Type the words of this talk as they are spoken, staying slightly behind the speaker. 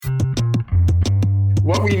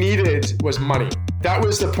What we needed was money. That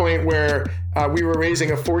was the point where we were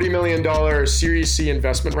raising a $40 million Series C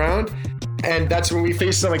investment round. And that's when we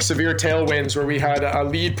faced some severe tailwinds where we had a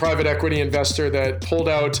lead private equity investor that pulled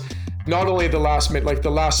out not only the last minute,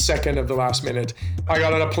 the last second of the last minute. I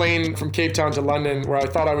got on a plane from Cape Town to London where I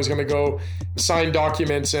thought I was going to go sign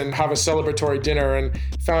documents and have a celebratory dinner, and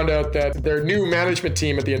found out that their new management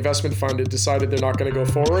team at the investment fund had decided they're not going to go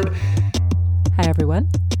forward. Hi,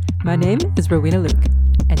 everyone. My name is Rowena Luke,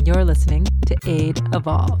 and you're listening to Aid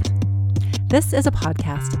Evolved. This is a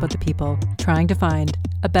podcast about the people trying to find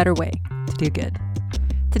a better way to do good.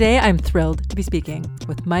 Today, I'm thrilled to be speaking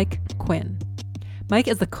with Mike Quinn. Mike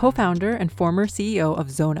is the co-founder and former CEO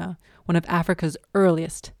of Zona, one of Africa's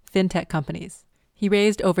earliest fintech companies. He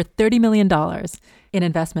raised over $30 million in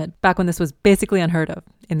investment back when this was basically unheard of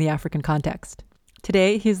in the African context.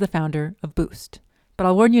 Today, he's the founder of Boost. But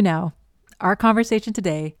I'll warn you now, our conversation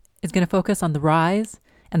today is going to focus on the rise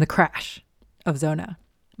and the crash of Zona.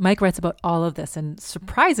 Mike writes about all of this in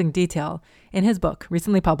surprising detail in his book,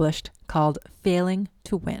 recently published, called Failing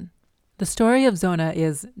to Win. The story of Zona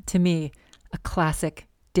is, to me, a classic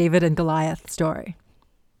David and Goliath story.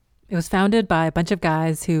 It was founded by a bunch of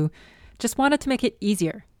guys who just wanted to make it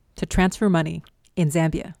easier to transfer money in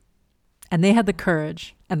Zambia. And they had the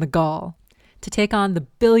courage and the gall to take on the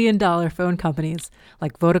billion-dollar phone companies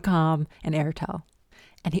like Vodacom and Airtel.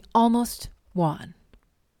 And he almost won.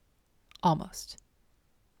 Almost.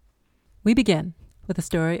 We begin with the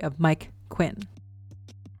story of Mike Quinn.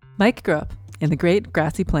 Mike grew up in the Great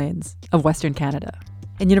Grassy Plains of Western Canada.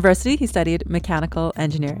 In university, he studied mechanical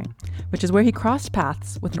engineering, which is where he crossed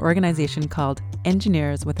paths with an organization called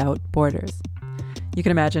Engineers Without Borders. You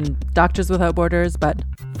can imagine Doctors Without Borders, but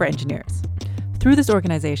for engineers. Through this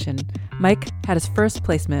organization, Mike had his first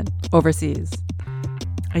placement overseas.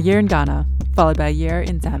 A year in Ghana, followed by a year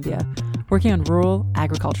in Zambia, working on rural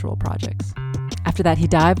agricultural projects. After that, he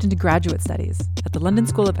dived into graduate studies at the London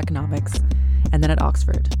School of Economics and then at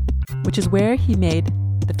Oxford, which is where he made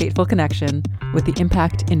the fateful connection with the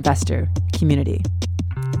impact investor community.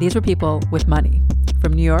 These were people with money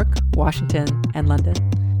from New York, Washington, and London,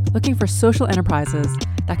 looking for social enterprises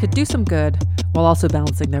that could do some good while also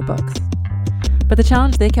balancing their books. But the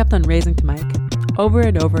challenge they kept on raising to Mike over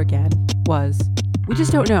and over again was, we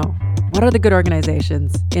just don't know what are the good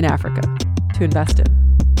organizations in Africa to invest in.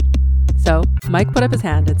 So Mike put up his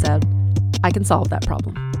hand and said, I can solve that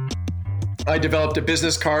problem. I developed a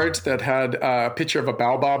business card that had a picture of a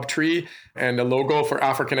baobab tree and a logo for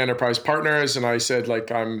African Enterprise Partners. And I said,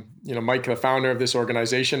 I'm, Mike, the founder of this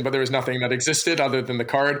organization, but there was nothing that existed other than the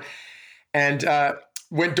card. And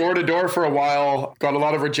went door to door for a while, got a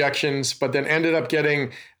lot of rejections, but then ended up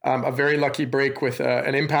getting a very lucky break with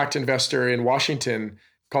an impact investor in Washington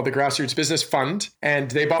called the Grassroots Business Fund. And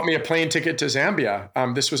they bought me a plane ticket to Zambia.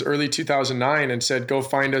 This was early 2009 and said, go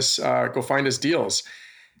find us deals.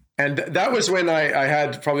 And that was when I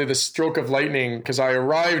had probably the stroke of lightning, because I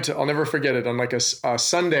arrived, I'll never forget it, on a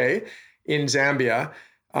Sunday in Zambia,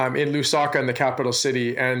 in Lusaka, in the capital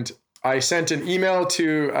city. And I sent an email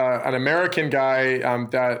to an American guy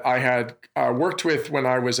that I had worked with when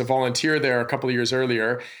I was a volunteer there a couple of years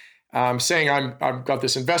earlier, saying I've got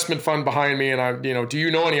this investment fund behind me, and do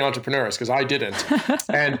you know any entrepreneurs? Because I didn't.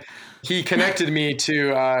 And he connected me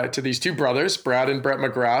to these two brothers, Brad and Brett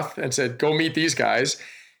McGrath, and said, go meet these guys.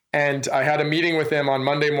 And I had a meeting with them on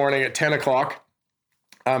Monday morning at 10 o'clock.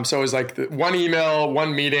 So it was one email,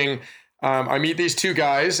 one meeting. I meet these two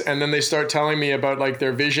guys, and then they start telling me about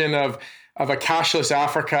their vision of a cashless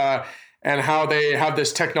Africa and how they have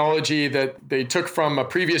this technology that they took from a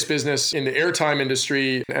previous business in the airtime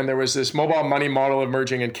industry. And there was this mobile money model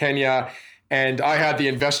emerging in Kenya. And I had the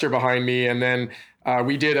investor behind me. And then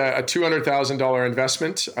we did a $200,000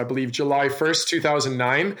 investment, I believe July 1st,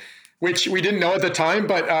 2009. Which we didn't know at the time,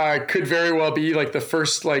 but could very well be the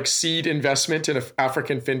first seed investment in an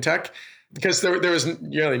African fintech, because there was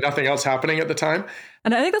really nothing else happening at the time.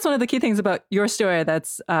 And I think that's one of the key things about your story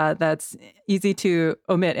that's easy to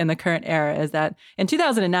omit in the current era, is that in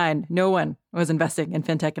 2009, no one was investing in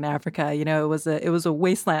fintech in Africa. It was a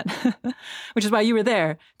wasteland, which is why you were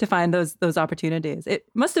there to find those opportunities. It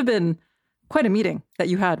must have been quite a meeting that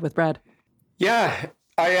you had with Brad. Yeah.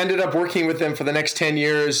 I ended up working with them for the next 10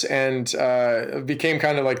 years and became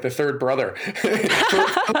kind of like the third brother. It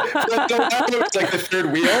was like the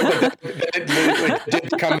third wheel, but then it did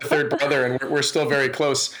become the third brother, and we're still very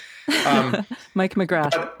close. Mike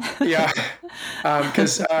McGrath.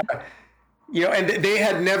 Because and they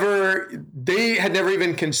had never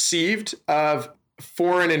even conceived of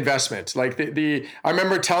foreign investment. I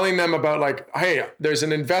remember telling them about hey, there's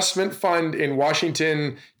an investment fund in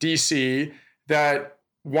Washington, D.C. that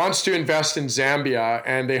wants to invest in Zambia,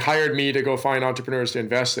 and they hired me to go find entrepreneurs to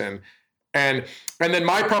invest in. And then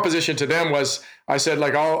my proposition to them was, I said,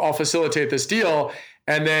 like, I'll facilitate this deal,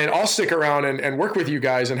 and then I'll stick around and work with you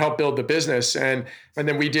guys and help build the business. And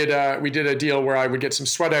then we did a deal where I would get some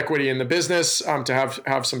sweat equity in the business, to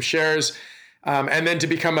have some shares. And then to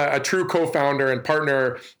become a true co-founder and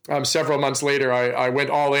partner, several months later, I went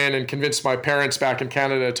all in and convinced my parents back in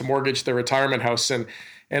Canada to mortgage their retirement house and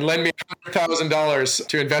lend me $100,000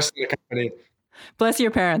 to invest in the company. Bless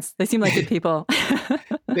your parents. They seem like good people.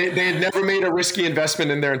 They had never made a risky investment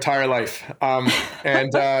in their entire life. They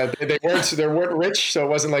weren't rich, so it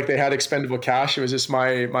wasn't like they had expendable cash. It was just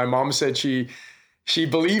my mom said she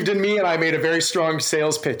believed in me, and I made a very strong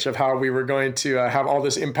sales pitch of how we were going to have all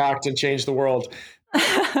this impact and change the world.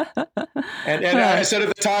 and I said at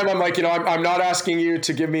the time, I'm like, I'm not asking you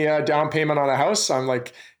to give me a down payment on a house. I'm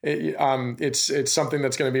like, it's something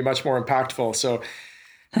that's going to be much more impactful. So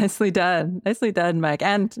nicely done, Mike,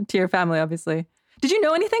 and to your family, obviously. Did you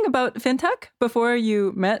know anything about fintech before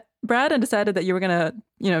you met Brad and decided that you were going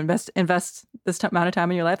to, invest this amount of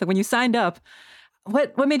time in your life? Like when you signed up,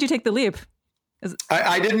 what made you take the leap?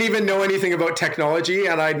 I didn't even know anything about technology,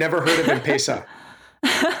 and I'd never heard of M-Pesa.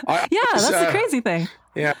 That's the crazy thing.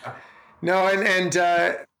 Yeah, no,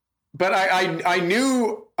 but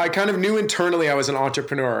I kind of knew internally I was an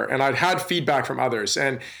entrepreneur, and I'd had feedback from others,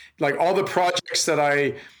 and like all the projects that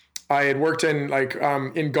I had worked in, like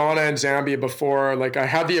in Ghana and Zambia before, like I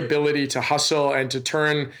had the ability to hustle and to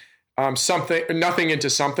turn nothing into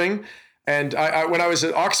something. And when I was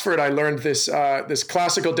at Oxford, I learned this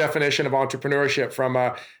classical definition of entrepreneurship from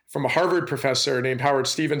a Harvard professor named Howard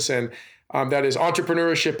Stevenson. That is,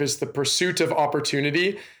 entrepreneurship is the pursuit of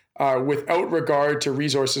opportunity without regard to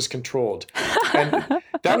resources controlled. And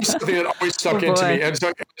that was something that always stuck into me. And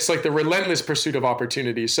so it's like the relentless pursuit of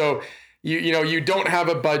opportunity. So you don't have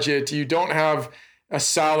a budget, you don't have a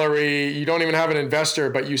salary, you don't even have an investor,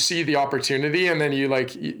 but you see the opportunity, and then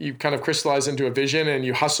you kind of crystallize into a vision and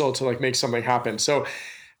you hustle to like make something happen. So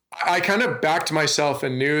I kind of backed myself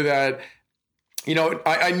and knew that,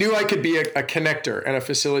 I knew I could be a connector and a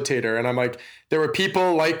facilitator. And I'm like, there were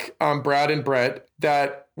people like Brad and Brett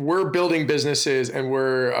that were building businesses and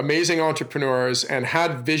were amazing entrepreneurs and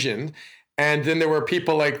had vision. And then there were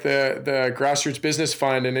people like the Grassroots Business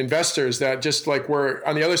Fund and investors that just like were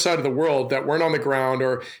on the other side of the world, that weren't on the ground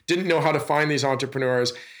or didn't know how to find these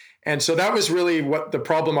entrepreneurs. And so that was really what the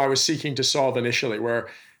problem I was seeking to solve initially, where,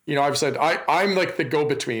 I've said, I'm like the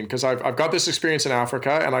go-between, because I've got this experience in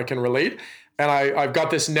Africa and I can relate. And I've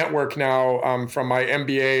got this network now from my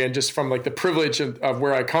MBA and just from like the privilege of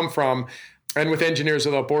where I come from, and with Engineers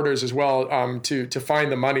Without Borders as well, to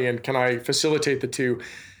find the money, and can I facilitate the two?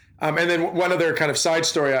 And then one other kind of side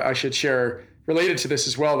story I should share related to this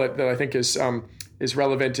as well that I think is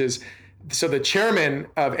relevant is, so the chairman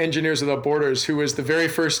of Engineers Without Borders, who was the very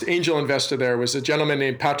first angel investor there, was a gentleman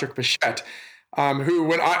named Patrick Bichette, who,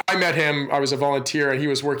 when I met him, I was a volunteer, and he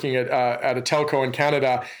was working at a telco in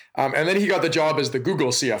Canada. And then he got the job as the Google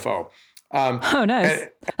CFO. Oh, nice.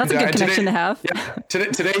 That's a good connection to have. Yeah,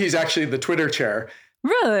 today he's actually the Twitter chair.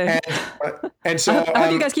 Really? And so how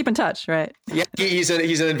do you guys keep in touch, right? Yeah, he's an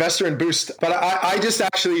investor in Boost, but I just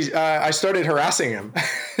actually I started harassing him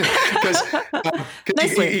because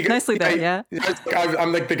nicely done, yeah.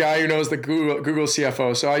 I'm like the guy who knows the Google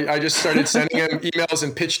CFO, so I just started sending him emails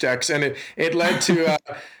and pitch decks, and it led to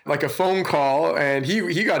like a phone call, and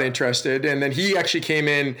he got interested, and then he actually came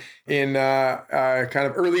in kind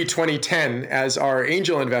of early 2010 as our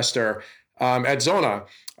angel investor at Zona.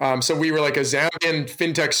 So we were like a Zambian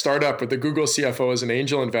fintech startup with the Google CFO as an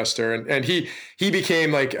angel investor. And he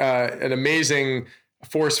became like an amazing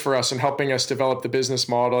force for us in helping us develop the business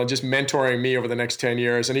model and just mentoring me over the next 10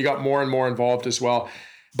 years. And he got more and more involved as well.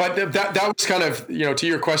 But that was kind of, to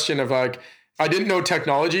your question of like, I didn't know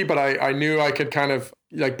technology, but I knew I could kind of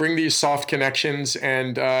like bring these soft connections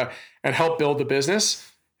and help build the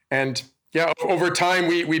business. And yeah, over time,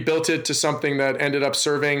 we built it to something that ended up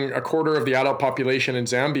serving a quarter of the adult population in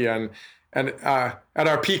Zambia. And at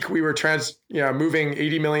our peak, we were moving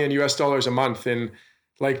 $80 million US a month in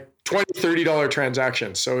like $20, $30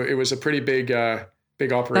 transactions. So it was a pretty big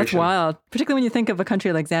operation. That's wild. Particularly when you think of a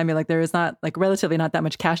country like Zambia, like there is not like relatively not that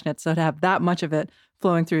much cash in it. So to have that much of it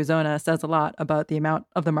flowing through Zona says a lot about the amount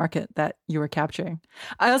of the market that you were capturing.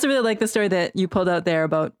 I also really like the story that you pulled out there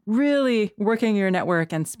about really working your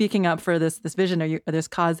network and speaking up for this vision or this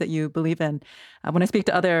cause that you believe in. When I speak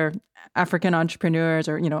to other African entrepreneurs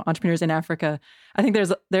or, entrepreneurs in Africa, I think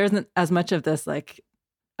there isn't as much of this like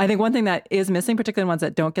I think one thing that is missing, particularly ones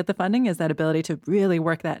that don't get the funding, is that ability to really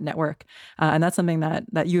work that network. And that's something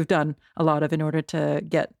that you've done a lot of in order to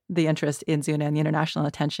get the interest in Zuna and the international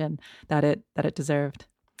attention that it deserved.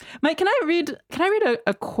 Mike, can I read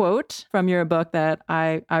a quote from your book that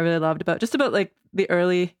I really loved about like the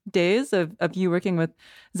early days of you working with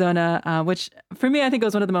Zona, which for me, I think it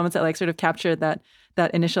was one of the moments that like sort of captured that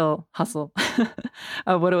initial hustle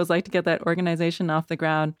of what it was like to get that organization off the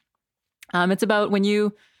ground. It's about when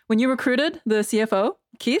you recruited the CFO,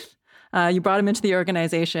 Keith, you brought him into the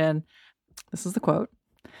organization. This is the quote.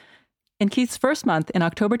 In Keith's first month in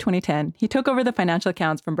October 2010, he took over the financial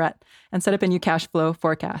accounts from Brett and set up a new cash flow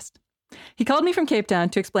forecast. He called me from Cape Town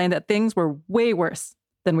to explain that things were way worse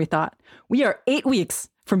than we thought. We are 8 weeks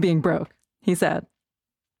from being broke, he said.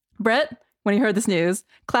 Brett, when he heard this news,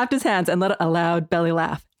 clapped his hands and let a loud belly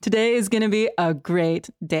laugh. Today is going to be a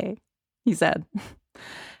great day, he said.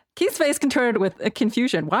 Keith's face contorted with a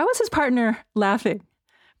confusion. Why was his partner laughing?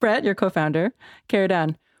 Brett, your co-founder, carried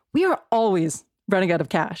on. We are always running out of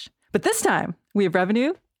cash. But this time, we have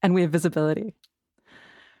revenue and we have visibility.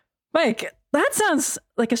 Mike, that sounds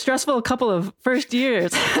like a stressful couple of first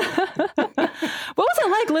years. What was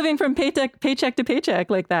it like living from paycheck to paycheck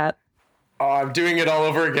like that? Oh, I'm doing it all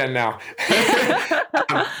over again now.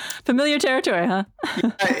 Familiar territory, huh?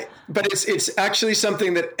 Yeah, but it's actually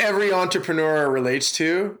something that every entrepreneur relates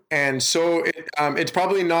to. And so it's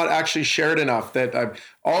probably not actually shared enough that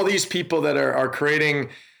all these people that are creating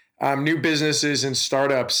new businesses and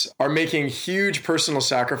startups are making huge personal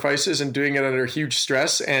sacrifices and doing it under huge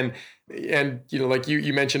stress. And like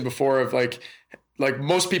you mentioned before of like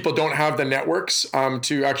most people don't have the networks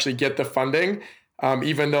to actually get the funding,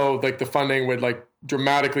 even though like the funding would like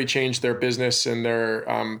dramatically change their business and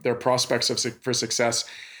their prospects for success.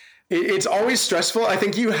 It's always stressful. I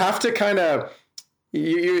think you have to kind of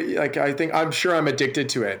I'm sure I'm addicted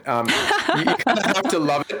to it. You kind of have to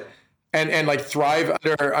love it. And like thrive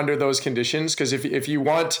under those conditions, because if you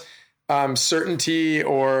want certainty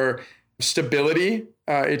or stability,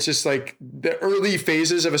 it's just like the early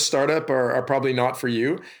phases of a startup are probably not for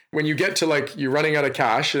you. When you get to like you're running out of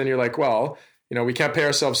cash, and then you're like, well, we can't pay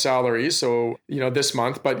ourselves salaries, so this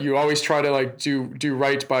month. But you always try to like do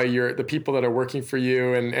right by the people that are working for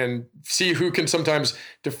you, and see who can sometimes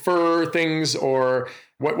defer things or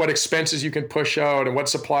what expenses you can push out and what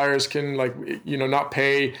suppliers can not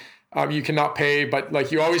pay. You cannot pay, but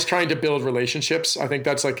like you're always trying to build relationships. I think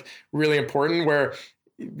that's like really important where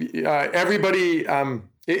everybody,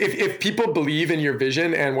 if people believe in your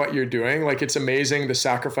vision and what you're doing, like it's amazing the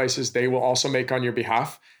sacrifices they will also make on your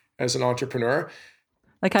behalf as an entrepreneur.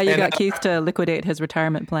 Like how you got Keith to liquidate his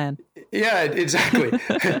retirement plan. Yeah, exactly.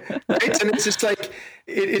 Right? And it's just like,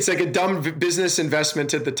 it's like a dumb business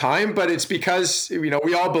investment at the time, but it's because,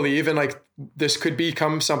 we all believe in like, this could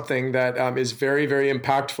become something that is very, very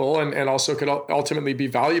impactful and also could ultimately be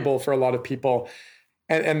valuable for a lot of people.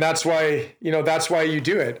 And that's why, that's why you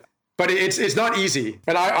do it. But it's not easy.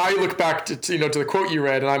 And I look back to the quote you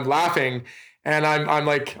read, and I'm laughing. And I'm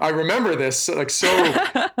like, I remember this like so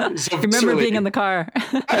remember being in the car.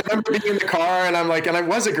 I remember being in the car, and I'm like, and it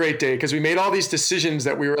was a great day because we made all these decisions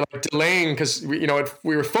that we were like delaying because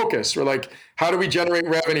we were focused. We're like, how do we generate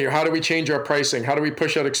revenue? How do we change our pricing? How do we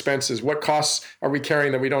push out expenses? What costs are we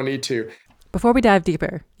carrying that we don't need to? Before we dive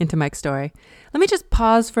deeper into Mike's story, let me just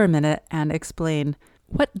pause for a minute and explain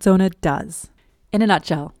what Zona does. In a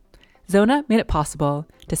nutshell, Zona made it possible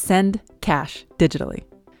to send cash digitally.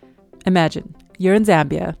 Imagine you're in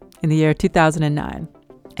Zambia in the year 2009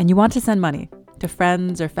 and you want to send money to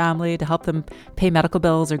friends or family to help them pay medical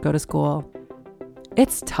bills or go to school.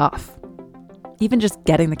 It's tough. Even just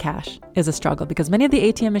getting the cash is a struggle because many of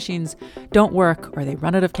the ATM machines don't work, or they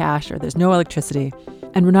run out of cash, or there's no electricity.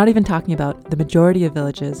 And we're not even talking about the majority of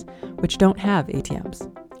villages which don't have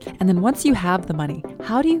ATMs. And then once you have the money,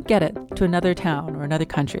 how do you get it to another town or another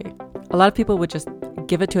country? A lot of people would just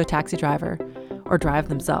give it to a taxi driver or drive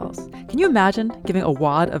themselves. Can you imagine giving a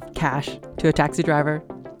wad of cash to a taxi driver,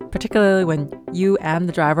 particularly when you and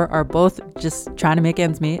the driver are both just trying to make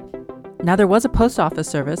ends meet? Now, there was a post office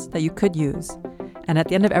service that you could use, and at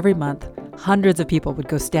the end of every month, hundreds of people would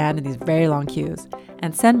go stand in these very long queues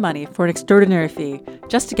and send money for an extraordinary fee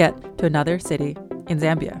just to get to another city in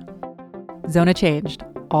Zambia. Zona changed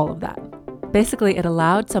all of that. Basically, it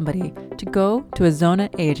allowed somebody to go to a Zona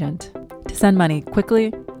agent to send money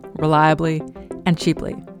quickly, reliably, and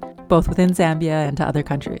cheaply, both within Zambia and to other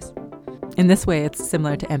countries. In this way, it's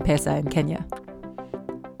similar to M-Pesa in Kenya.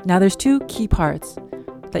 Now, there's two key parts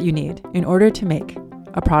that you need in order to make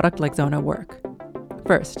a product like Zona work.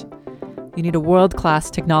 First, you need a world-class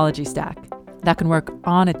technology stack that can work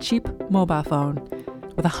on a cheap mobile phone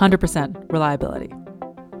with 100% reliability.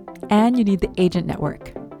 And you need the agent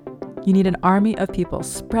network. You need an army of people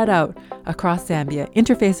spread out across Zambia,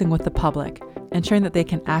 interfacing with the public, ensuring that they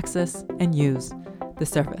can access and use the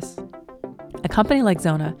service. A company like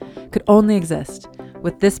Zona could only exist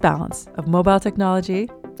with this balance of mobile technology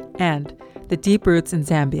and the deep roots in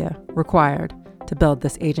Zambia required to build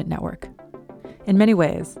this agent network. In many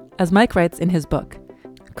ways, as Mike writes in his book,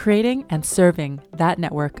 creating and serving that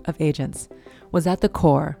network of agents was at the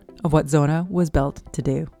core of what Zona was built to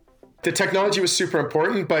do. The technology was super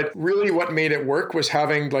important, but really what made it work was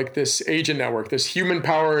having like this agent network, this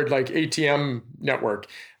human-powered like ATM network.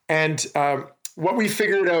 And what we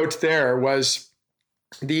figured out there was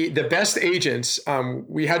the best agents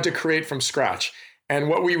we had to create from scratch. And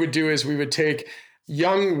what we would do is we would take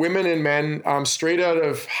young women and men straight out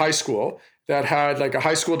of high school that had like a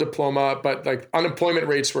high school diploma, but like unemployment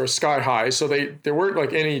rates were sky high. So there weren't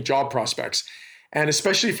like any job prospects. And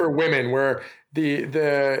especially for women, where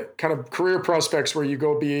the kind of career prospects where you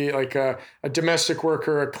go be like a domestic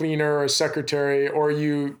worker, a cleaner, a secretary, or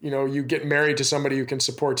you get married to somebody who can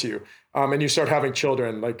support you, and you start having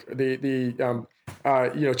children, like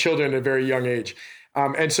children at a very young age.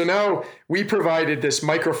 And so now we provided this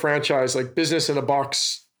micro franchise, like business in a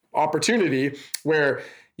box opportunity where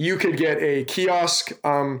you could get a kiosk,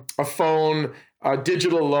 a phone, a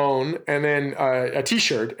digital loan, and then a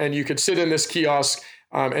t-shirt, and you could sit in this kiosk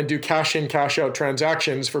and do cash in, cash out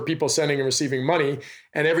transactions for people sending and receiving money.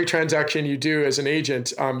 And every transaction you do as an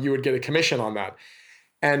agent, you would get a commission on that.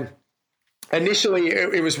 And initially,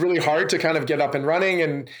 it was really hard to kind of get up and running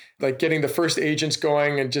and like getting the first agents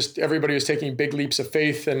going, and just everybody was taking big leaps of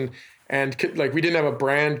faith, and like we didn't have a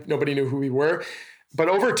brand, nobody knew who we were. But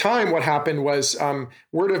over time, what happened was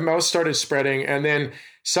word of mouth started spreading, and then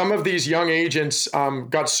some of these young agents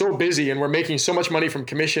got so busy and were making so much money from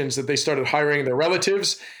commissions that they started hiring their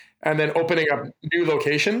relatives and then opening up new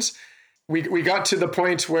locations. We got to the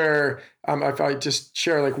point where, if I just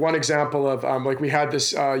share like one example of like we had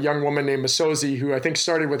this young woman named Masozi who I think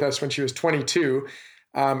started with us when she was 22.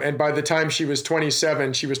 And by the time she was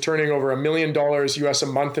 27, she was turning over $1 million US a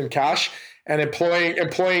month in cash and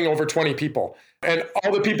employing over 20 people. And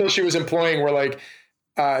all the people she was employing were like,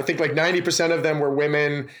 I think like 90% of them were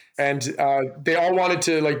women, and they all wanted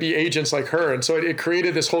to like be agents like her. And so it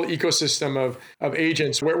created this whole ecosystem of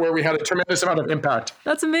agents where we had a tremendous amount of impact.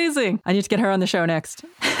 That's amazing. I need to get her on the show next.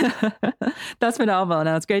 That's phenomenal.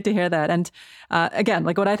 Now, it's great to hear that. And again,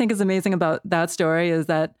 like what I think is amazing about that story is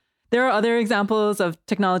that there are other examples of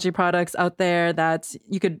technology products out there that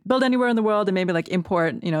you could build anywhere in the world and maybe like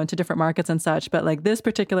import, into different markets and such. But like this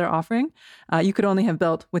particular offering, you could only have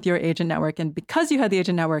built with your agent network. And because you had the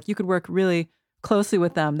agent network, you could work really closely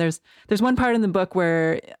with them. There's one part in the book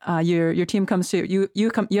where your team comes to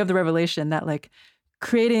you have the revelation that like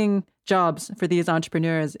creating jobs for these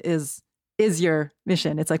entrepreneurs is your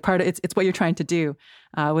mission. It's like it's what you're trying to do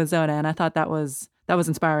with Zona. And I thought that was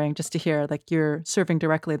inspiring just to hear like you're serving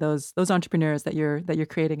directly those entrepreneurs that you're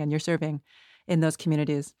creating and you're serving in those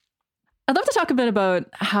communities. I'd love to talk a bit about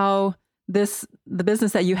how the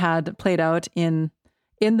business that you had played out in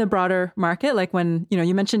the broader market. Like when,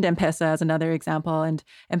 you mentioned M-Pesa as another example, and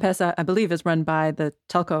M-Pesa, I believe, is run by the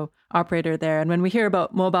telco operator there. And when we hear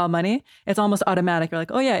about mobile money, it's almost automatic. You're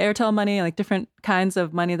like, oh yeah, Airtel money, like different kinds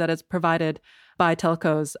of money that is provided by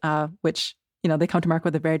telcos, which they come to market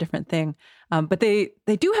with a very different thing. But they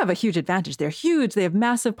do have a huge advantage. They're huge. They have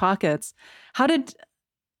massive pockets.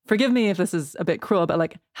 Forgive me if this is a bit cruel, but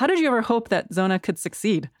like, how did you ever hope that Zona could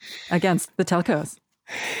succeed against the telcos?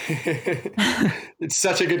 It's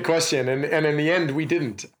such a good question. And in the end, we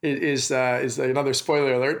didn't. It is another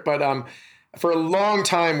spoiler alert. But for a long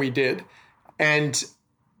time, we did. And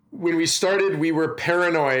when we started, we were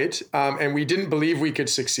paranoid and we didn't believe we could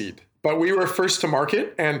succeed. But we were first to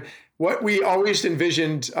market. And what we always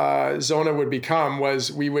envisioned Zona would become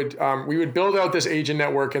was we would build out this agent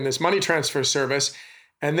network and this money transfer service,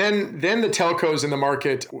 and then the telcos in the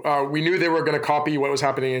market, we knew they were going to copy what was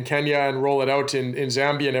happening in Kenya and roll it out in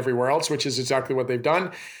Zambia and everywhere else, which is exactly what they've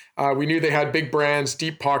done. We knew they had big brands,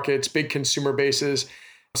 deep pockets, big consumer bases,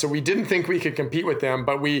 so we didn't think we could compete with them,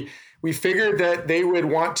 but we figured that they would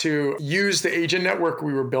want to use the agent network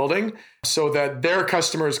we were building so that their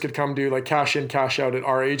customers could come do like cash in, cash out at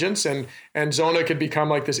our agents, and Zona could become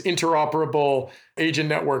like this interoperable agent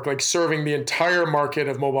network, like serving the entire market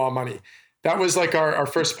of mobile money. That was like our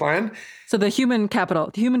first plan. So the human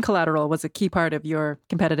collateral was a key part of your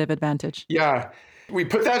competitive advantage. Yeah. We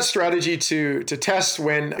put that strategy to test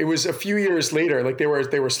when it was a few years later. Like they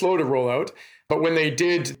were slow to roll out, but when they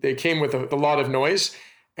did, they came with a lot of noise.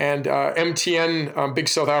 And MTN, big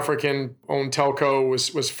South African owned telco,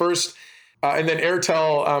 was first. And then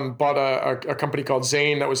Airtel bought a company called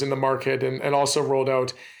Zain that was in the market and also rolled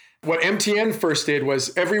out. What MTN first did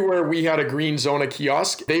was everywhere we had a green Zona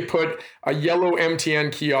kiosk, they put a yellow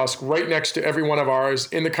MTN kiosk right next to every one of ours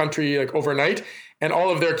in the country, like overnight. And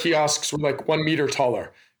all of their kiosks were like 1 meter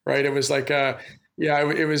taller, right? It was like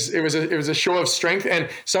it was a show of strength. And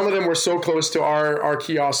some of them were so close to our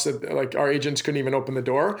kiosks that like our agents couldn't even open the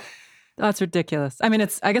door. That's ridiculous. I mean,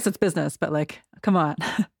 I guess it's business, but like, come on.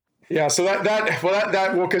 Yeah, so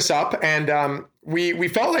that woke us up, and we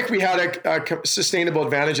felt like we had a sustainable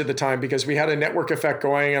advantage at the time because we had a network effect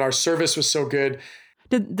going, and our service was so good.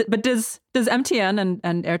 But does MTN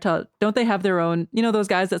and Airtel, don't they have their own? You know, those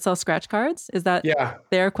guys that sell scratch cards? Is that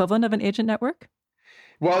their equivalent of an agent network?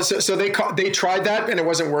 Well, so they tried that and it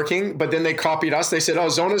wasn't working, but then they copied us. They said, "Oh,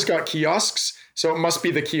 Zona's got kiosks, so it must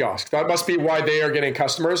be the kiosk. That must be why they are getting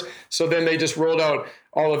customers." So then they just rolled out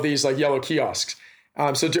all of these like yellow kiosks.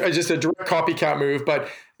 So just a direct copycat move, but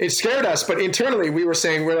it scared us. But internally, we're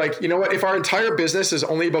like, you know what? If our entire business is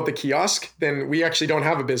only about the kiosk, then we actually don't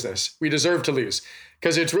have a business. We deserve to lose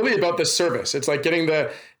because it's really about the service. It's like getting the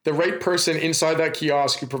right person inside that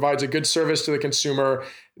kiosk who provides a good service to the consumer.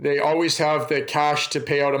 They always have the cash to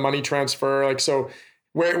pay out a money transfer. Like, so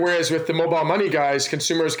whereas with the mobile money guys,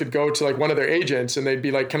 consumers could go to like one of their agents and they'd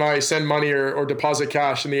be like, "Can I send money or deposit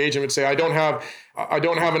cash?" And the agent would say, I don't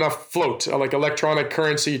have enough float, like electronic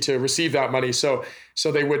currency to receive that money. So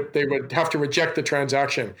they would have to reject the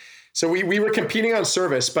transaction. So we were competing on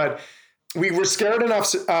service, but we were scared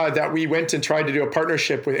enough that we went and tried to do a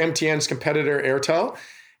partnership with MTN's competitor Airtel.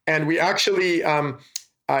 And we actually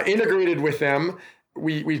integrated with them.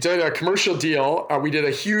 We did a commercial deal. We did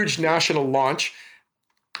a huge national launch.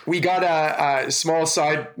 We got a small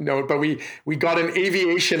side note, but we got an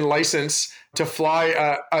aviation license to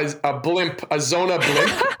fly a blimp, a Zona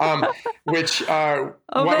blimp, which one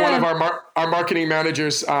of our marketing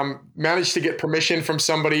managers managed to get permission from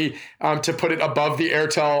somebody to put it above the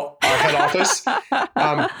Airtel head office.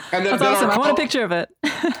 And then, that's awesome. I want a picture of it.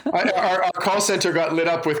 our call center got lit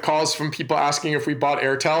up with calls from people asking if we bought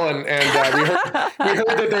Airtel, and we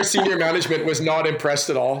heard that their senior management was not impressed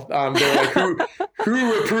at all. They were like,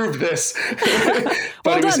 who approved this?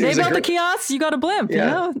 Well done. They built the kiosks. You got a blimp. Yeah.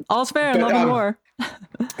 You know, all's fair in love and war.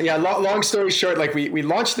 Yeah. Long story short, like we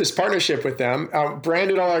launched this partnership with them,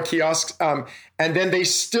 branded all our kiosks, and then they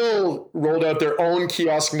still rolled out their own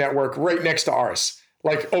kiosk network right next to ours,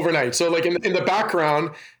 like overnight. So like in the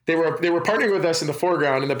background, they were partnering with us in the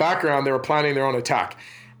foreground. In the background, they were planning their own attack.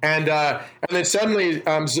 And then suddenly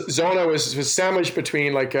Zona was sandwiched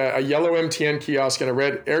between like a yellow MTN kiosk and a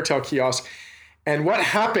red Airtel kiosk. And what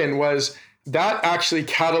happened was that actually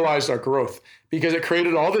catalyzed our growth because it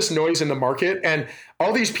created all this noise in the market, and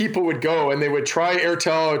all these people would go and they would try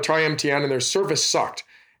Airtel or try MTN and their service sucked.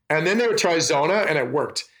 And then they would try Zona and it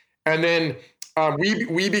worked. And then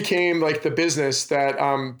we became like the business that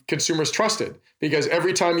consumers trusted because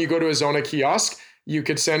every time you go to a Zona kiosk, you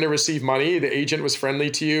could send or receive money. The agent was friendly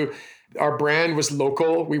to you. Our brand was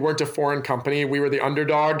local. We weren't a foreign company. We were the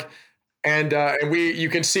underdog. And you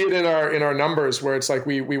can see it in our numbers where it's like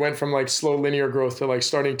we went from like slow linear growth to like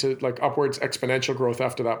starting to like upwards exponential growth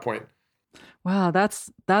after that point. Wow,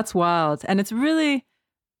 that's wild, and it's really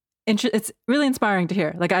inspiring to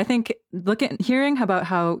hear. Like I think hearing about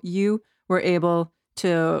how you were able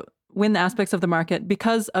to win the aspects of the market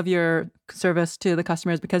because of your service to the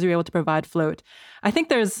customers, because you were able to provide float. I think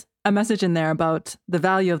there's a message in there about the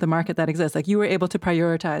value of the market that exists. Like you were able to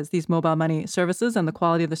prioritize these mobile money services and the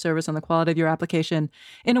quality of the service and the quality of your application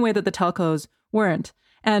in a way that the telcos weren't.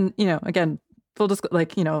 And, you know, again, full disclosure,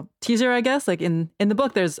 like, you know, teaser, I guess, like in the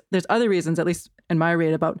book, there's other reasons, at least in my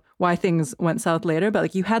read, about why things went south later. But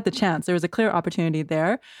like you had the chance. There was a clear opportunity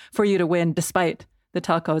there for you to win despite the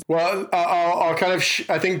telcos. Well, I'll kind of,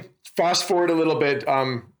 I think, fast forward a little bit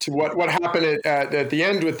to what happened at the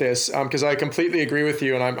end with this, because I completely agree with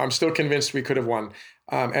you, and I'm still convinced we could have won.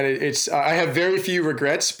 And it's I have very few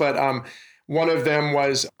regrets, but one of them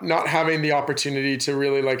was not having the opportunity to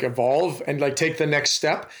really like evolve and like take the next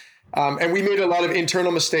step. And we made a lot of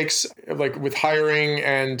internal mistakes, like with hiring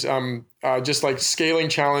and just like scaling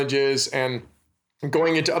challenges and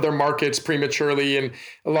going into other markets prematurely, and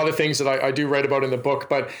a lot of things that I do write about in the book.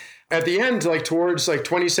 But at the end, like towards like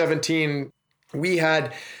 2017, we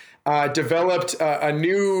had developed a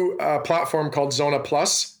new platform called Zona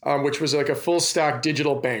Plus, which was like a full stack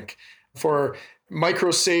digital bank for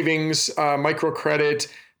micro savings, micro credit,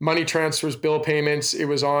 money transfers, bill payments. It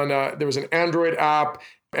was on, there was an Android app,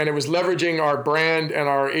 and it was leveraging our brand and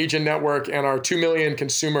our agent network and our 2 million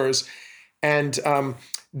consumers. And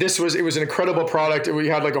it was an incredible product. We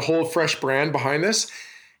had like a whole fresh brand behind this.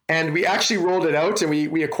 And we actually rolled it out, and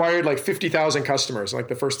we acquired like 50,000 customers in like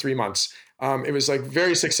the first 3 months. It was like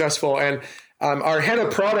very successful. And our head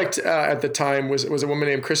of product at the time was a woman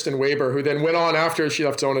named Kristen Weber, who then went on after she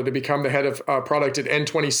left Zona to become the head of product at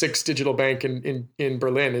N26 Digital Bank in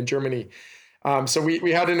Berlin, in Germany. So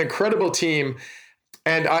we had an incredible team,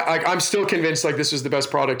 and I'm still convinced like this was the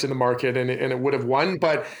best product in the market, and it would have won.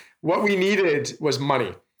 But what we needed was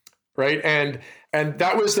money, right? And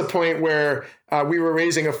that was the point where we were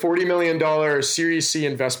raising a $40 million Series C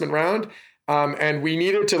investment round. And we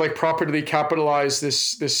needed to like properly capitalize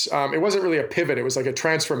this. It wasn't really a pivot. It was like a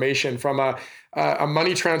transformation from a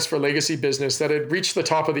money transfer legacy business that had reached the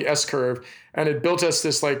top of the S curve and had built us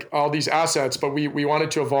this like all these assets. But we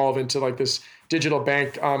wanted to evolve into like this digital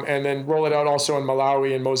bank and then roll it out also in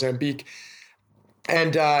Malawi and Mozambique.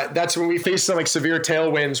 And that's when we faced some like severe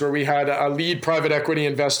tailwinds, where we had a lead private equity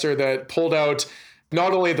investor that pulled out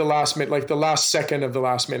not only the last minute, like the last second of the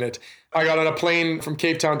last minute. I got on a plane from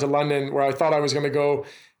Cape Town to London, where I thought I was going to go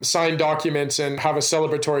sign documents and have a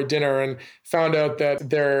celebratory dinner, and found out that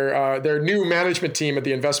their new management team at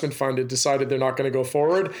the investment fund had decided they're not going to go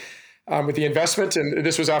forward with the investment. And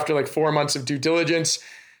this was after like 4 months of due diligence.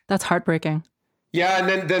 That's heartbreaking. Yeah.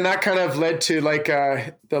 And then that kind of led to like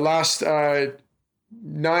the last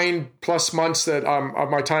 9+ months of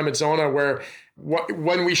my time at Zona, where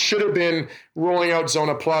when we should have been rolling out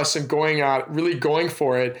Zona Plus and really going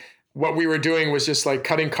for it, what we were doing was just like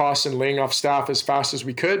cutting costs and laying off staff as fast as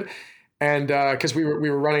we could. And because we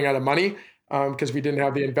were running out of money because we didn't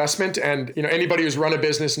have the investment. And anybody who's run a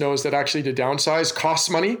business knows that actually to downsize costs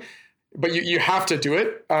money, but you have to do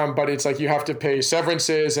it. But it's like you have to pay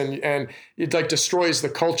severances, and it like destroys the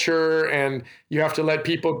culture, and you have to let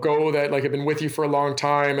people go that like have been with you for a long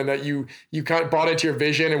time, and that you kind of bought into your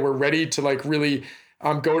vision and were ready to like really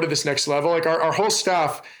go to this next level. Like our whole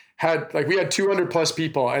staff we had 200+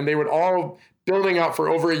 people, and they would all building up for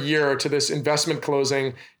over a year to this investment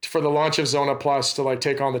closing for the launch of Zona Plus to like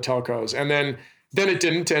take on the telcos. And then it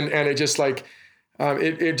didn't. And it just like,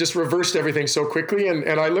 it just reversed everything so quickly.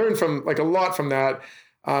 And I learned from like a lot from that.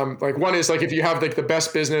 Like one is like, if you have like the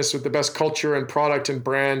best business with the best culture and product and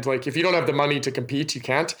brand, like if you don't have the money to compete, you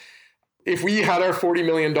can't. If we had our $40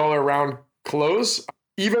 million round close,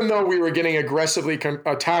 even though we were getting aggressively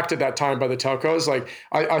attacked at that time by the telcos, like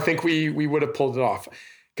I think we would have pulled it off,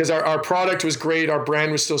 because our product was great. Our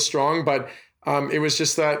brand was still strong, but it was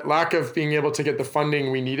just that lack of being able to get the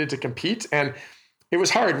funding we needed to compete. And it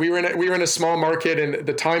was hard. We were in a small market, and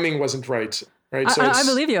the timing wasn't right. So I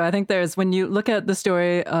believe you. I think when you look at the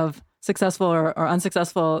story of successful or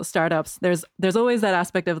unsuccessful startups, there's always that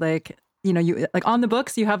aspect of like, you like on the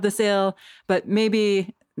books, you have the sale, but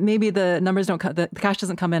maybe the numbers don't the cash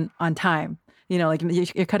doesn't come in on time. Like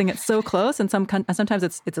you're cutting it so close, and sometimes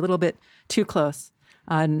it's a little bit too close.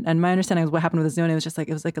 And my understanding of what happened with Zona was just like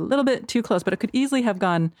it was like a little bit too close, but it could easily have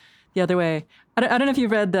gone the other way. I don't know if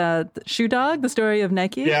you've read the Shoe Dog, the story of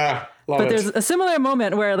Nike. Yeah, love it. There's a similar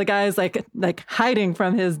moment where the guy's like hiding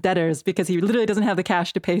from his debtors because he literally doesn't have the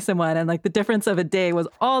cash to pay someone, and like the difference of a day was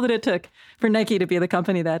all that it took for Nike to be the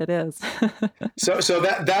company that it is. So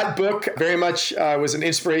that book very much was an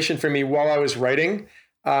inspiration for me while I was writing,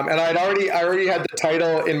 and I already had the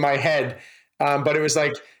title in my head, but it was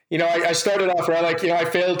like, I started off where I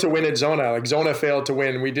failed to win at Zona. Like Zona failed to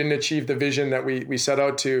win. We didn't achieve the vision that we set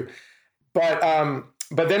out to.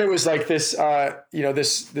 But then it was like this,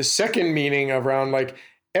 this second meaning around like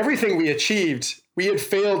everything we achieved, we had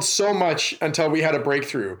failed so much until we had a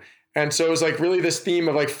breakthrough. And so it was like really this theme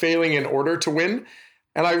of like failing in order to win.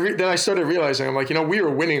 And then I started realizing, I'm like, we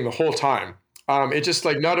were winning the whole time. It just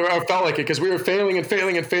like I felt like it because we were failing and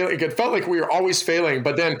failing and failing. It felt like we were always failing.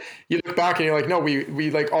 But then you look back and you're like, no, we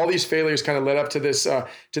like all these failures kind of led up to this,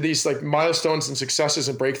 to these like milestones and successes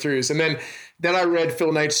and breakthroughs. And then I read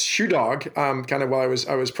Phil Knight's Shoe Dog, kind of while I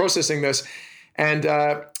was processing this, and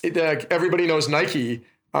everybody knows Nike.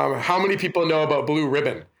 How many people know about Blue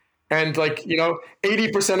Ribbon? And like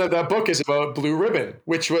 80% of that book is about Blue Ribbon,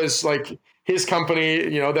 which was like his company,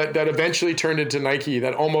 that eventually turned into Nike,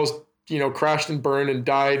 that almost crashed and burned and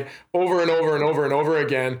died over and over and over and over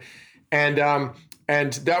again. And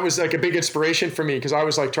that was like a big inspiration for me, because I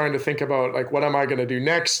was like trying to think about like, what am I going to do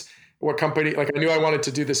next? What company? Like I knew I wanted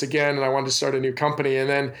to do this again, and I wanted to start a new company. And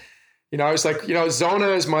then, I was like, Zona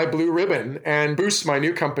is my Blue Ribbon, and Boost, my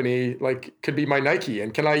new company, like could be my Nike.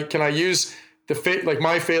 And can I use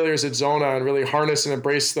my failures at Zona and really harness and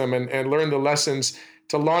embrace them and learn the lessons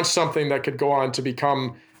to launch something that could go on to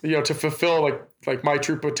become, to fulfill like my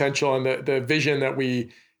true potential and the vision that we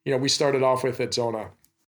started off with at Zona.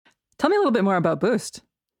 Tell me a little bit more about Boost.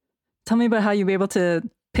 Tell me about how you were able to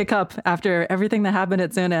pick up after everything that happened at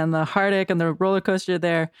Zuna and the heartache and the roller coaster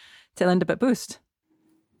there to end up at Boost.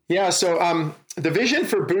 Yeah, so the vision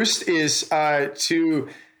for Boost is to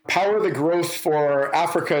power the growth for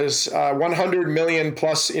Africa's 100 million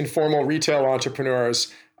plus informal retail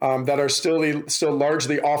entrepreneurs that are still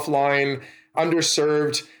largely offline,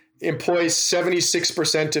 underserved, employ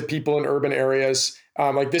 76% of people in urban areas.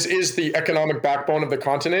 This is the economic backbone of the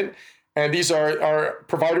continent. And these are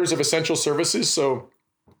providers of essential services. So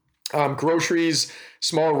groceries,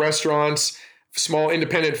 small restaurants, small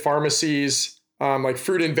independent pharmacies, like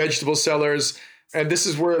fruit and vegetable sellers. And this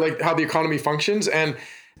is where like how the economy functions. And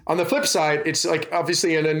on the flip side, it's like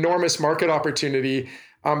obviously an enormous market opportunity,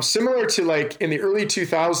 similar to like in the early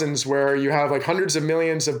 2000s, where you have like hundreds of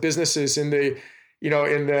millions of businesses in the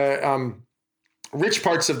rich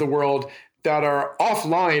parts of the world that are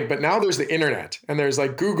offline, but now there's the internet and there's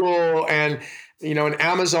like Google and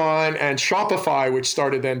Amazon and Shopify, which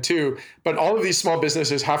started then too. But all of these small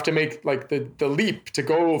businesses have to make like the leap to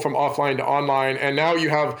go from offline to online. And now you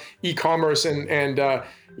have e-commerce and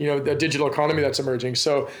the digital economy that's emerging.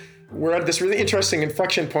 So we're at this really interesting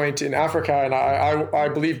inflection point in Africa. And I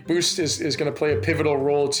believe Boost is going to play a pivotal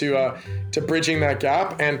role to bridging that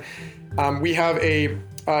gap. And we have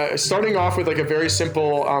starting off with like a very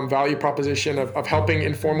simple value proposition of helping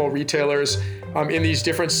informal retailers in these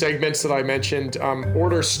different segments that I mentioned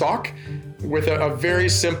order stock with a very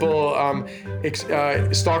simple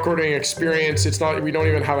stock ordering experience. We don't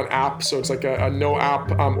even have an app, so it's like a no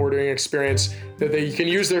app ordering experience that you can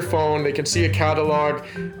use their phone. They can see a catalog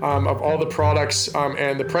of all the products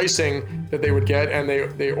and the pricing that they would get, and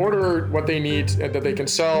they order what they need that they can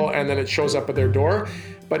sell, and then it shows up at their door.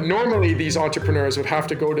 But normally these entrepreneurs would have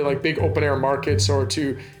to go to like big open air markets or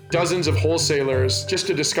to dozens of wholesalers just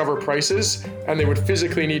to discover prices, and they would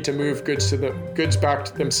physically need to move goods back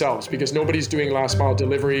to themselves because nobody's doing last mile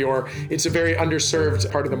delivery, or it's a very underserved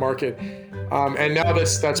part of the market. And now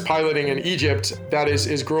that's piloting in Egypt, that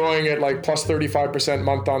is growing at like plus 35%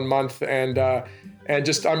 month on month, and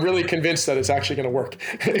I'm really convinced that it's actually going to work.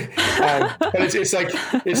 But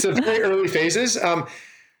it's the very early phases,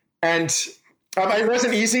 and it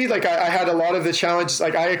wasn't easy. Like I had a lot of the challenges.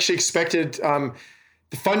 Like I actually expected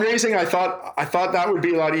the fundraising. I thought that would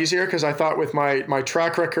be a lot easier because I thought with my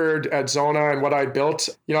track record at Zona and what I'd built,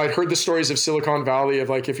 I'd heard the stories of Silicon Valley of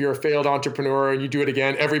like if you're a failed entrepreneur and you do it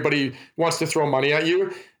again, everybody wants to throw money at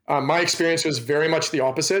you. My experience was very much the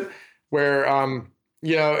opposite, where I'm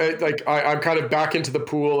kind of back into the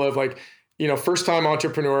pool of like first time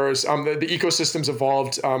entrepreneurs. The ecosystem's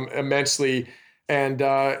evolved immensely. And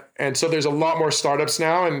so there's a lot more startups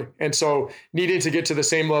now. And so needing to get to the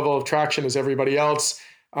same level of traction as everybody else,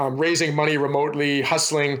 raising money remotely,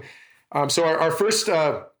 hustling. So our first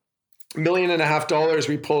 $1.5 million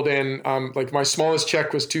we pulled in, like my smallest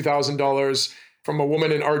check was $2,000 from a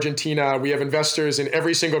woman in Argentina. We have investors in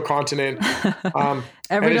every single continent.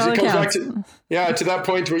 Every dollar counts. To that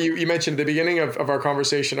point where you mentioned at the beginning of our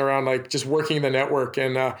conversation around like just working the network.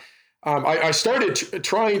 And I started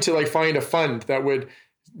trying to like find a fund that would,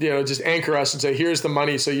 just anchor us and say, here's the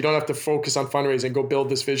money. So you don't have to focus on fundraising, go build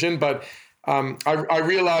this vision. But I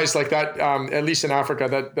realized like that, at least in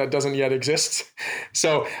Africa, that doesn't yet exist.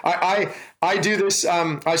 So I do this.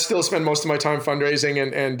 I still spend most of my time fundraising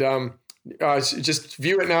and just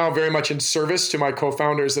view it now very much in service to my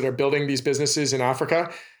co-founders that are building these businesses in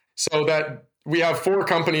Africa, so that we have 4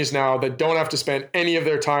 companies now that don't have to spend any of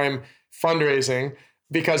their time fundraising,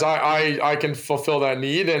 because I can fulfill that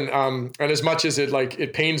need. And as much as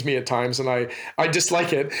it pains me at times and I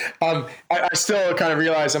dislike it, I still kind of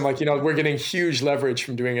realize I'm like, we're getting huge leverage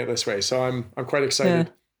from doing it this way. So I'm quite excited.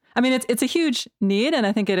 Yeah. I mean, it's a huge need. And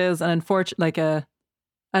I think it is an unfortunate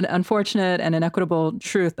and inequitable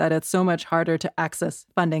truth that it's so much harder to access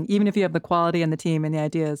funding, even if you have the quality and the team and the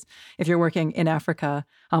ideas, if you're working in Africa.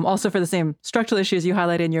 Also for the same structural issues you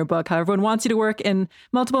highlight in your book, how everyone wants you to work in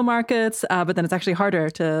multiple markets, but then it's actually harder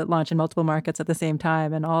to launch in multiple markets at the same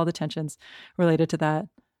time, and all the tensions related to that.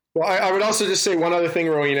 Well, I would also just say one other thing,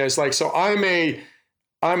 Rowena, is like, so I'm a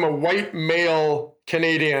white male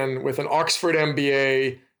Canadian with an Oxford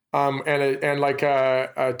MBA, and like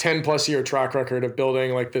a 10 plus year track record of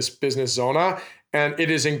building like this business Zona. And it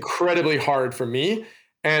is incredibly hard for me.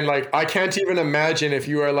 And like, I can't even imagine if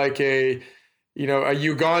you are like a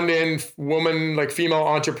Ugandan woman, like female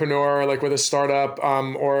entrepreneur, like with a startup,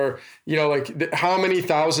 or, how many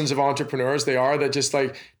thousands of entrepreneurs they are that just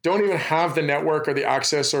like don't even have the network or the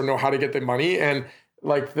access or know how to get the money, and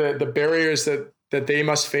like the barriers that they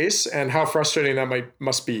must face and how frustrating that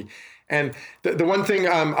must be. And the one thing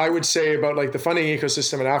I would say about like the funding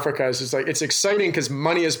ecosystem in Africa is like it's exciting because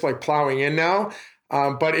money is like plowing in now,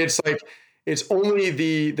 but it's like it's only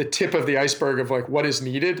the tip of the iceberg of like what is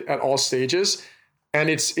needed at all stages. And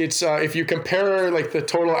it's if you compare like the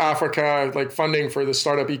total Africa like funding for the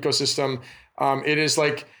startup ecosystem, it is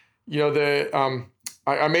like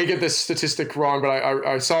I may get this statistic wrong, but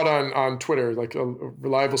I saw it on Twitter, like a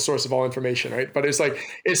reliable source of all information, right? But it's like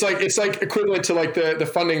equivalent to like the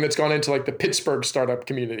funding that's gone into like the Pittsburgh startup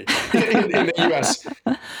community in the US,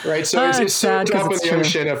 right? So it's still a drop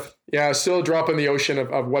in the ocean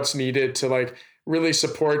of what's needed to like really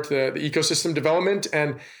support the ecosystem development.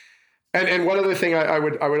 And one other thing I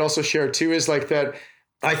would also share too is like that.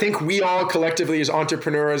 I think we all collectively as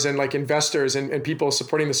entrepreneurs and like investors and people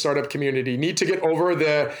supporting the startup community need to get over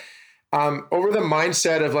the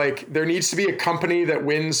mindset of like, there needs to be a company that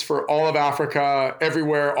wins for all of Africa,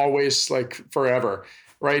 everywhere, always, like forever.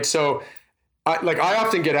 Right. So I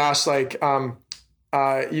often get asked like,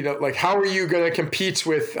 like, how are you going to compete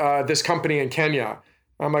with this company in Kenya?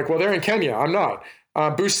 I'm like, well, they're in Kenya. I'm not.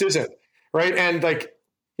 Boost isn't. Right. And like,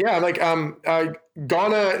 yeah, like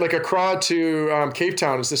Ghana, like Accra to Cape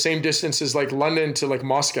Town is the same distance as like London to like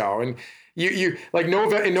Moscow. And you like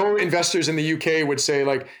no investors in the UK would say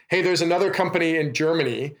like, hey, there's another company in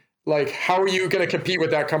Germany. Like, how are you going to compete with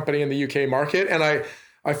that company in the UK market? And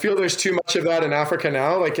I feel there's too much of that in Africa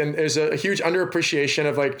now. Like, and there's a huge underappreciation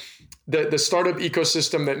of like the startup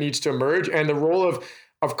ecosystem that needs to emerge and the role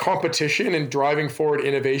of competition and driving forward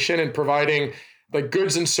innovation and providing like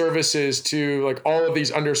goods and services to like all of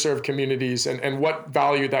these underserved communities and what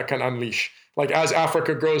value that can unleash. Like as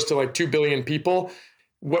Africa grows to like 2 billion people,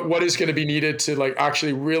 what is going to be needed to like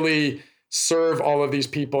actually really serve all of these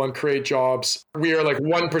people and create jobs? We are like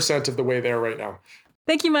 1% of the way there right now.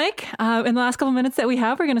 Thank you, Mike. In the last couple minutes that we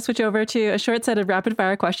have, we're going to switch over to a short set of rapid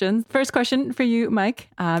fire questions. First question for you, Mike,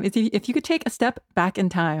 is if you could take a step back in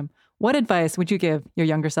time, what advice would you give your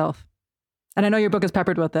younger self? And I know your book is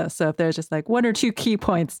peppered with this, so if there's just like one or two key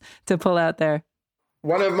points to pull out there.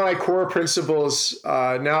 One of my core principles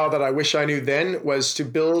now that I wish I knew then was to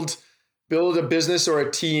build a business or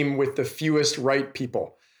a team with the fewest right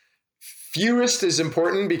people. Fewest is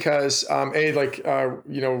important because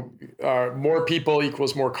more people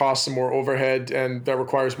equals more costs and more overhead, and that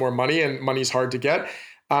requires more money, and money's hard to get.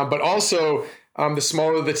 But also, the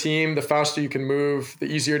smaller the team, the faster you can move, the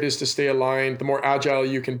easier it is to stay aligned, the more agile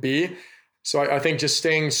you can be. So I think just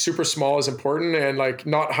staying super small is important and like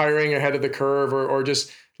not hiring ahead of the curve or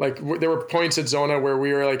just like there were points at Zona where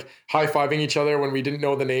we were like high-fiving each other when we didn't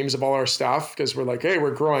know the names of all our staff because we're like, hey, we're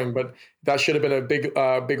growing, but that should have been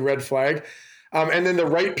a big red flag. And then the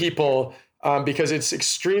right people, because it's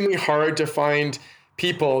extremely hard to find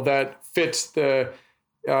people that fit the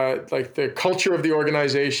culture of the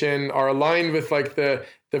organization, are aligned with like the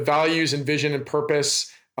values and vision and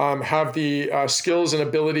purpose, have the skills and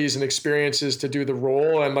abilities and experiences to do the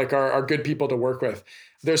role and like are good people to work with.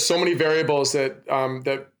 There's so many variables that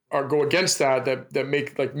go against that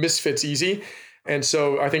make like misfits easy. And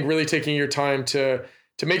so I think really taking your time to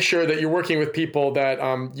make sure that you're working with people that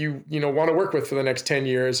you want to work with for the next 10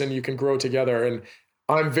 years and you can grow together. And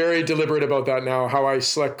I'm very deliberate about that now, how I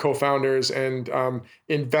select co-founders and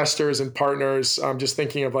investors and partners. I'm just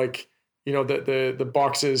thinking of like, the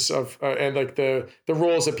boxes of and like the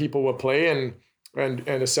roles that people will play and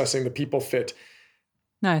assessing the people fit.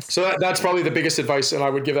 Nice. So that's probably the biggest advice, and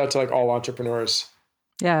I would give that to like all entrepreneurs.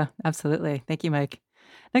 Yeah, absolutely. Thank you, Mike.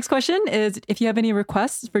 Next question is if you have any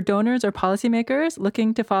requests for donors or policymakers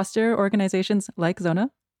looking to foster organizations like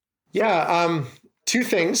Zona. Yeah, two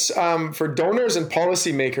things. For donors and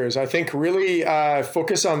policymakers, I think really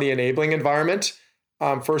focus on the enabling environment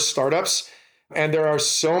for startups. And there are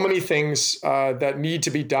so many things that need to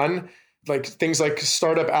be done, like things like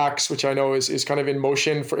Startup Acts, which I know is kind of in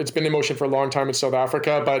motion. It's been in motion for a long time in South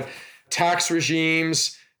Africa, but tax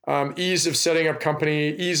regimes, ease of setting up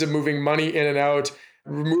company, ease of moving money in and out,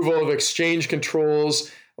 removal of exchange controls,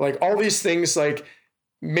 like all these things like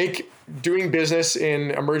make doing business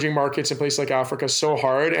in emerging markets in places like Africa so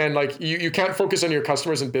hard. And like you can't focus on your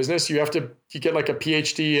customers and business. You get like a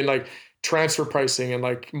PhD in like transfer pricing and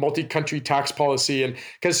like multi-country tax policy, and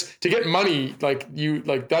because to get money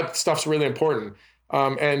that stuff's really important.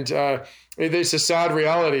 There's a sad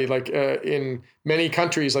reality like in many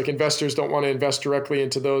countries, like investors don't want to invest directly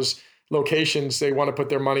into those locations. They want to put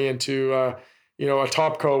their money into a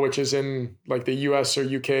topco, which is in like the US or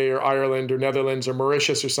UK or Ireland or Netherlands or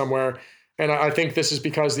Mauritius or somewhere. And I think this is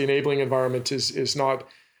because the enabling environment is not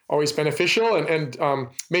always beneficial, and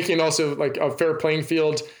making it also like a fair playing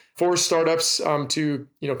field for startups to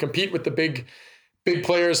compete with the big big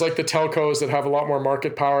players like the telcos that have a lot more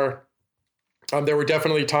market power. There were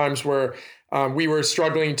definitely times where we were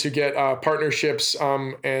struggling to get partnerships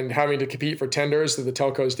and having to compete for tenders that the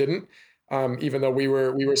telcos didn't, even though we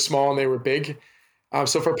were small and they were big.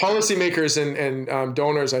 So for policymakers and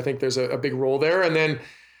donors, I think there's a big role there. And then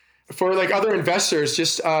for like other investors,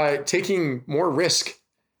 just taking more risk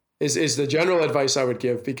is the general advice I would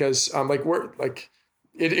give, because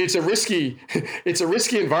it's a risky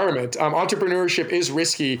environment. Entrepreneurship is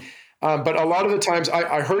risky. But a lot of the times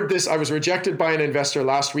I heard this, I was rejected by an investor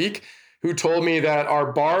last week who told me that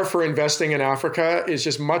our bar for investing in Africa is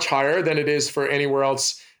just much higher than it is for anywhere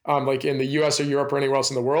else, like in the US or Europe or anywhere else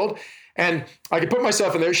in the world. And I could put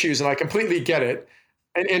myself in their shoes and I completely get it.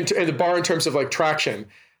 And the bar in terms of like traction.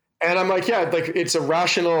 And I'm like, yeah, like it's a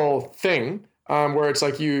rational thing where it's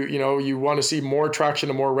like, you want to see more traction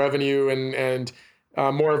and more revenue and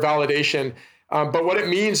more validation. But what it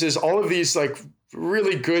means is all of these like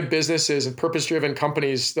really good businesses and purpose-driven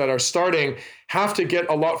companies that are starting have to get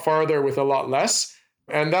a lot farther with a lot less.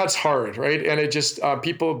 And that's hard, right? And it just,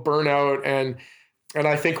 people burn out. And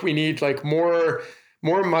I think we need like more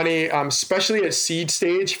money, especially at seed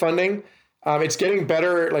stage funding. It's getting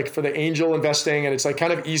better like for the angel investing, and it's like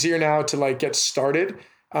kind of easier now to like get started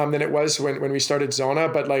than it was when we started Zona.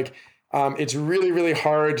 But like, it's really, really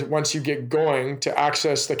hard once you get going to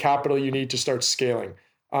access the capital you need to start scaling.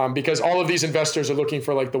 Because all of these investors are looking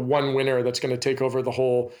for like the one winner that's going to take over the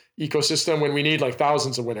whole ecosystem when we need like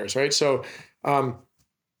thousands of winners, right? So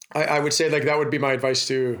I would say like that would be my advice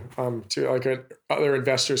to like other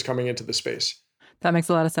investors coming into the space. That makes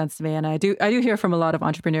a lot of sense to me. And I do hear from a lot of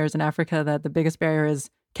entrepreneurs in Africa that the biggest barrier is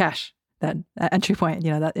cash, that entry point,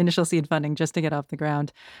 that initial seed funding just to get off the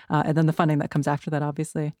ground. And then the funding that comes after that,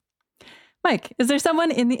 obviously. Mike, is there someone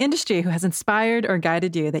in the industry who has inspired or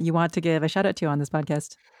guided you that you want to give a shout out to on this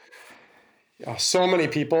podcast? Yeah, so many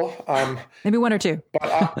people. Maybe one or two.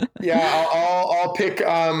 But I'll pick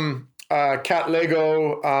Kat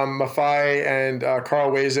Lego, Mafai, and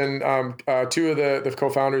Carl Wazen, two of the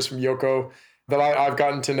co-founders from Yoko that I've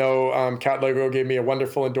gotten to know. Kat Lego gave me a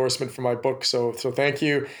wonderful endorsement for my book, so thank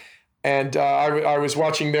you. And I was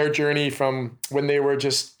watching their journey from when they were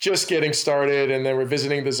just getting started, and they were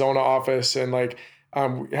visiting the Zona office and like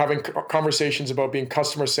having conversations about being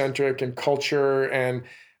customer centric and culture, and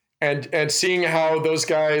seeing how those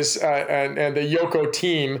guys and the Yoko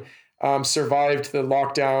team survived the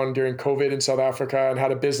lockdown during COVID in South Africa and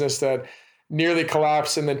had a business that nearly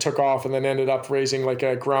collapsed and then took off and then ended up raising like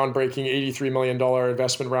a groundbreaking $83 million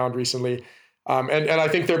investment round recently. And I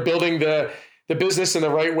think they're building the business in the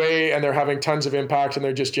right way, and they're having tons of impact, and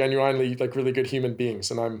they're just genuinely like really good human beings.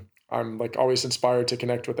 And I'm like always inspired to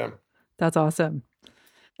connect with them. That's awesome.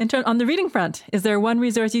 On the reading front, is there one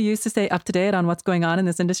resource you use to stay up to date on what's going on in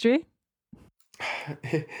this industry?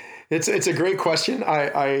 It's a great question.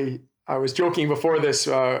 I was joking before this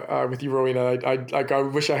with you, Rowena. I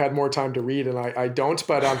wish I had more time to read, and I don't.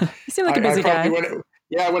 But you seem like a busy guy.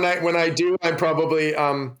 When I do, I'm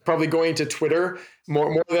probably going to Twitter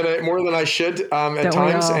more than I should at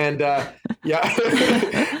times. And and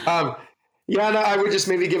I would just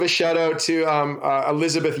maybe give a shout out to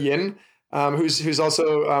Elizabeth Yin, who's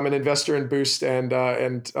also an investor in Boost, and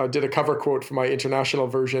did a cover quote for my international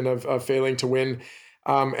version of Failing to Win.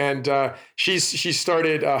 She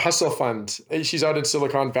started Hustle Fund. She's out in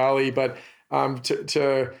Silicon Valley, but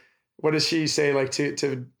to what does she say? Like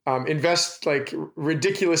to invest like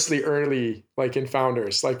ridiculously early, like in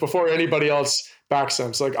founders, like before anybody else backs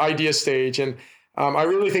them. So like idea stage. And I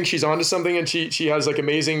really think she's onto something. And she has like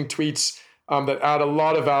amazing tweets that add a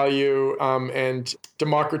lot of value and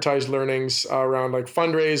democratized learnings around like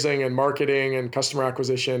fundraising and marketing and customer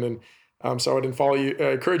acquisition. And so I would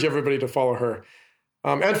encourage everybody to follow her.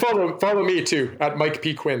 And follow me too at Mike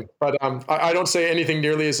P. Quinn. But I don't say anything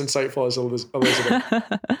nearly as insightful as Elizabeth.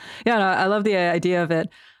 I love the idea of it.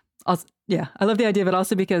 I love the idea of it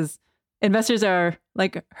also because investors are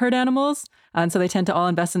like herd animals. And so they tend to all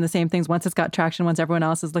invest in the same things once it's got traction, once everyone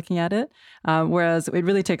else is looking at it. Whereas it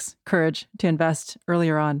really takes courage to invest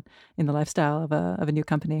earlier on in the lifestyle of a new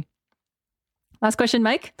company. Last question,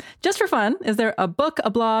 Mike. Just for fun, is there a book, a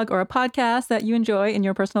blog, or a podcast that you enjoy in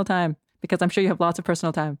your personal time? Because I'm sure you have lots of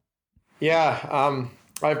personal time. Yeah,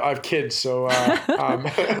 I have kids, so or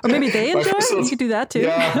maybe they enjoy. You could do that too.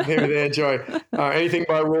 Yeah, maybe they enjoy anything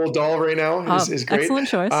by Roald Dahl right now is great. Excellent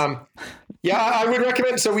choice. I would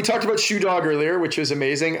recommend. So we talked about Shoe Dog earlier, which was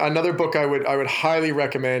amazing. Another book I would highly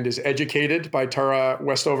recommend is Educated by Tara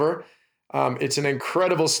Westover. It's an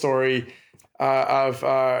incredible story of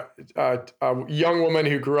a young woman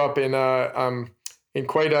who grew up in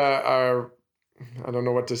quite a I don't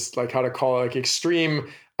know what to, like, how to call it, like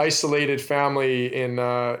extreme isolated family in,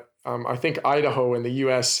 I think Idaho in the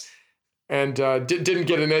US, and didn't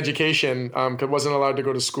get an education, because wasn't allowed to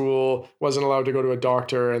go to school, wasn't allowed to go to a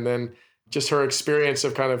doctor. And then just her experience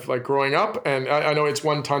of kind of like growing up. And I know it's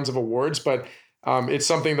won tons of awards, but it's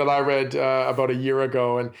something that I read about a year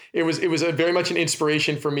ago. And it was very much an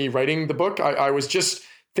inspiration for me writing the book. I was just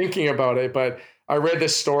thinking about it, but I read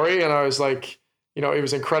this story and I was like, it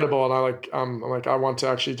was incredible. And I'm like, I want to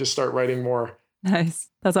actually just start writing more. Nice.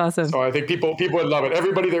 That's awesome. So I think people would love it.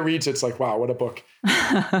 Everybody that reads it's like, wow, what a book.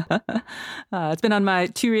 It's been on my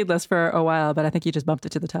to-read list for a while, but I think you just bumped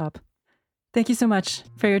it to the top. Thank you so much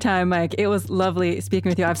for your time, Mike. It was lovely speaking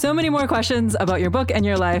with you. I have so many more questions about your book and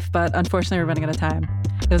your life, but unfortunately we're running out of time.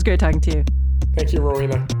 It was great talking to you. Thank you,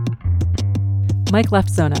 Rowena. Mike left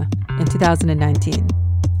Zona in 2019.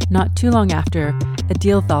 Not too long after, a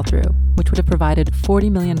deal fell through, which would have provided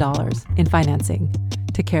 $40 million in financing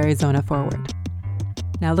to carry Zona forward.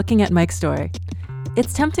 Now, looking at Mike's story,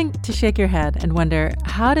 it's tempting to shake your head and wonder,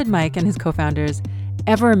 how did Mike and his co-founders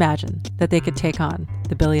ever imagine that they could take on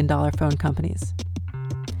the billion-dollar phone companies?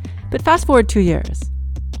 But fast forward 2 years.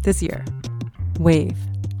 This year, Wave,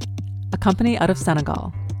 a company out of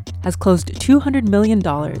Senegal, has closed $200 million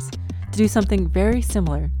to do something very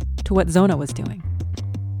similar to what Zona was doing.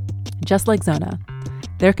 Just like Zona,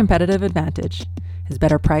 their competitive advantage is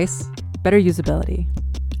better price, better usability,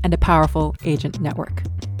 and a powerful agent network.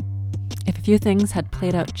 If a few things had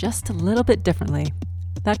played out just a little bit differently,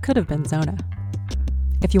 that could have been Zona.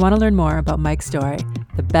 If you want to learn more about Mike's story,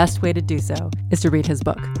 the best way to do so is to read his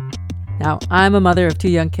book. Now, I'm a mother of 2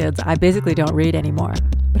 young kids. I basically don't read anymore,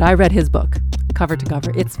 but I read his book, cover to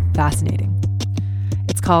cover. It's fascinating.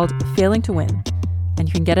 It's called Failing to Win, and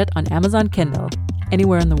you can get it on Amazon Kindle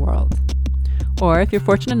anywhere in the world. Or if you're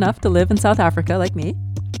fortunate enough to live in South Africa like me,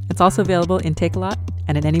 it's also available in Takealot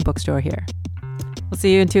and in any bookstore here. We'll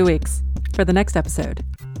see you in 2 weeks for the next episode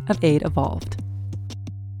of Aid Evolved.